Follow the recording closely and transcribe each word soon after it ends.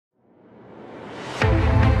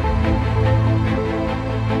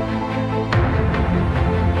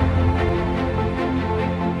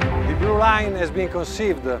line has been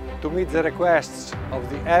conceived to meet the requests of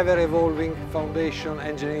the ever-evolving foundation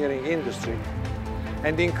engineering industry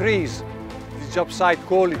and increase the job site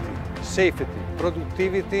quality, safety,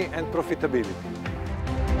 productivity and profitability.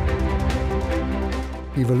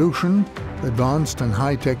 Evolution, advanced and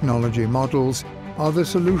high technology models are the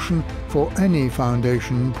solution for any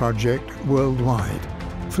foundation project worldwide.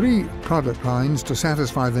 3 product lines to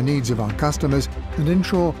satisfy the needs of our customers and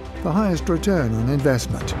ensure the highest return on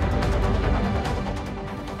investment.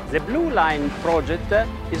 The Blue Line project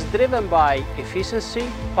is driven by efficiency,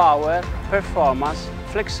 power, performance,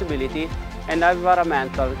 flexibility and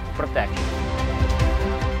environmental protection.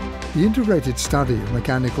 The integrated study of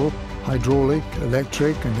mechanical, hydraulic,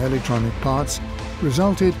 electric and electronic parts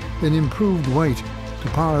resulted in improved weight to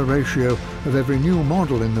power ratio of every new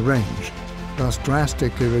model in the range, thus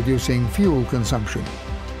drastically reducing fuel consumption.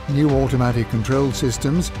 New automatic control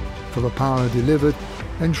systems for the power delivered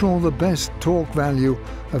ensure the best torque value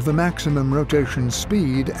of the maximum rotation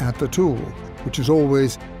speed at the tool, which is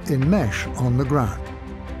always in mesh on the ground.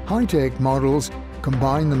 High-tech models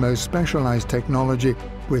combine the most specialized technology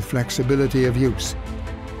with flexibility of use,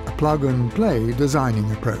 a plug-and-play designing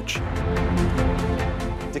approach.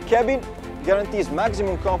 The cabin guarantees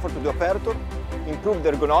maximum comfort to the operator, improved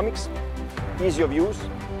ergonomics, ease of use,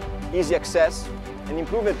 easy access, and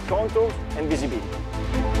improved control and visibility.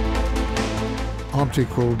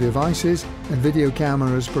 Optical devices and video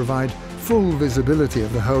cameras provide full visibility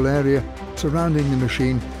of the whole area surrounding the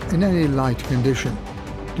machine in any light condition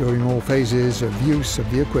during all phases of use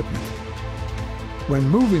of the equipment. When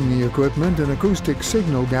moving the equipment, an acoustic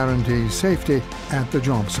signal guarantees safety at the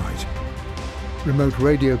job site. Remote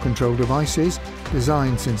radio control devices,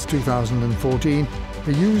 designed since 2014,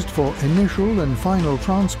 are used for initial and final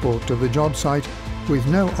transport to the job site with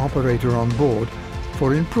no operator on board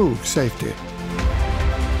for improved safety.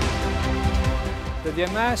 The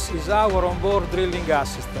DMS is our onboard drilling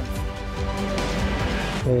assistant.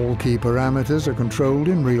 All key parameters are controlled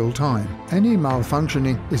in real time. Any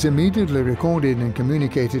malfunctioning is immediately recorded and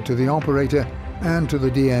communicated to the operator and to the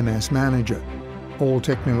DMS manager. All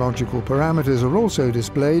technological parameters are also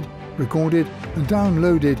displayed, recorded and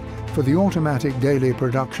downloaded for the automatic daily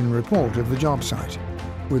production report of the job site.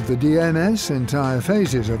 With the DMS, entire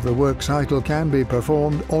phases of the work cycle can be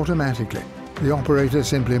performed automatically. The operator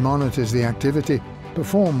simply monitors the activity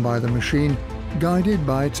performed by the machine, guided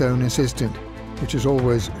by its own assistant, which is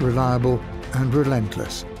always reliable and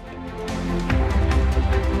relentless.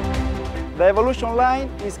 The Evolution line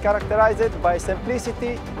is characterized by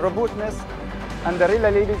simplicity, robustness and the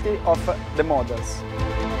reliability of the models.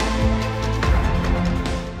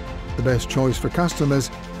 The best choice for customers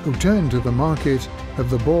who turn to the market of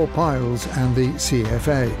the bore piles and the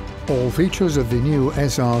CFA. All features of the new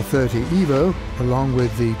SR30 Evo, along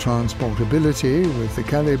with the transportability with the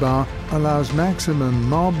Kelly bar, allows maximum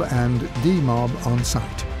mob and demob on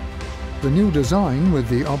site. The new design, with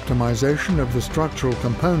the optimization of the structural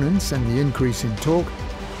components and the increase in torque,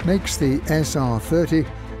 makes the SR30,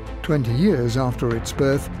 20 years after its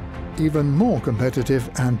birth, even more competitive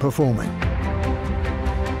and performing.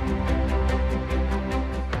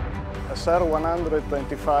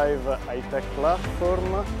 SR125 high-tech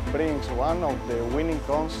platform brings one of the winning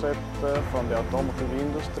concepts from the automotive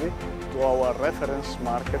industry to our reference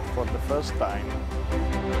market for the first time.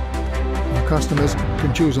 Our customers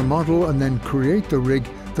can choose a model and then create the rig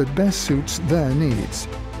that best suits their needs.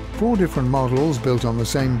 4 different models built on the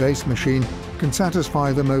same base machine can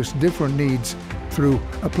satisfy the most different needs through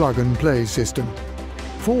a plug-and-play system.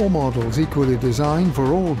 4 models equally designed for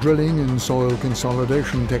all drilling and soil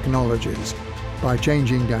consolidation technologies by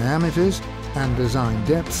changing diameters and design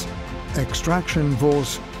depths, extraction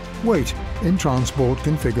force, weight in transport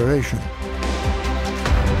configuration.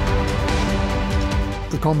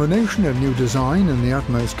 The combination of new design and the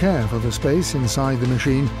utmost care for the space inside the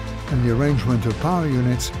machine and the arrangement of power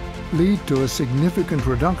units lead to a significant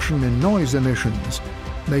reduction in noise emissions,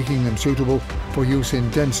 making them suitable for use in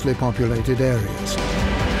densely populated areas.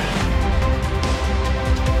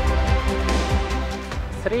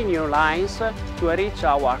 3 new lines to reach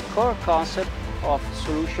our core concept of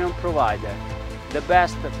solution provider. The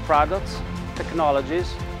best products,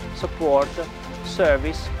 technologies, support,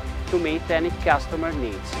 service to meet any customer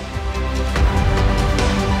needs.